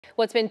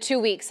Well, it's been 2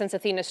 weeks since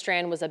Athena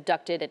Strand was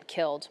abducted and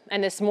killed.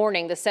 And this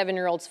morning, the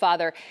 7-year-old's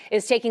father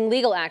is taking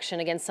legal action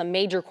against some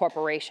major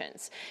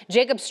corporations.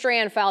 Jacob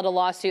Strand filed a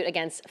lawsuit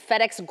against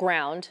FedEx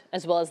Ground,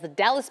 as well as the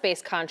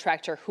Dallas-based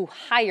contractor who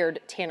hired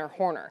Tanner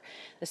Horner.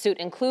 The suit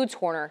includes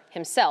Horner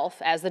himself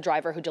as the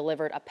driver who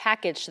delivered a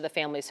package to the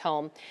family's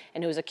home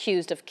and who is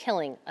accused of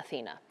killing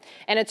Athena.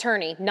 An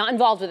attorney not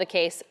involved with the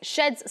case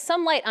sheds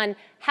some light on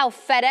how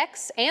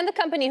FedEx and the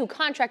company who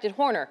contracted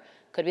Horner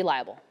could be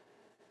liable.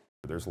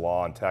 There's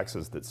law in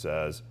Texas that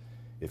says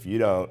if you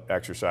don't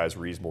exercise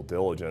reasonable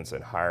diligence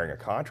in hiring a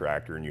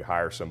contractor and you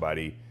hire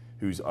somebody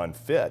who's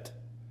unfit,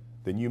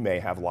 then you may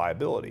have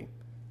liability.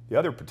 The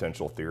other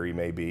potential theory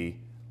may be,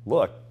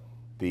 look,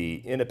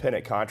 the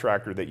independent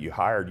contractor that you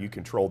hired, you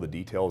control the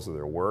details of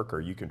their work, or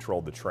you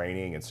control the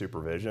training and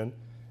supervision,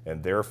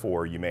 and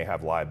therefore you may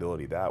have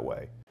liability that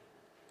way.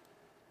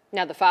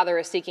 Now the father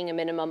is seeking a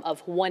minimum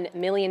of $1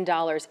 million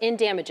in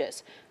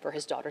damages for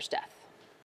his daughter's death.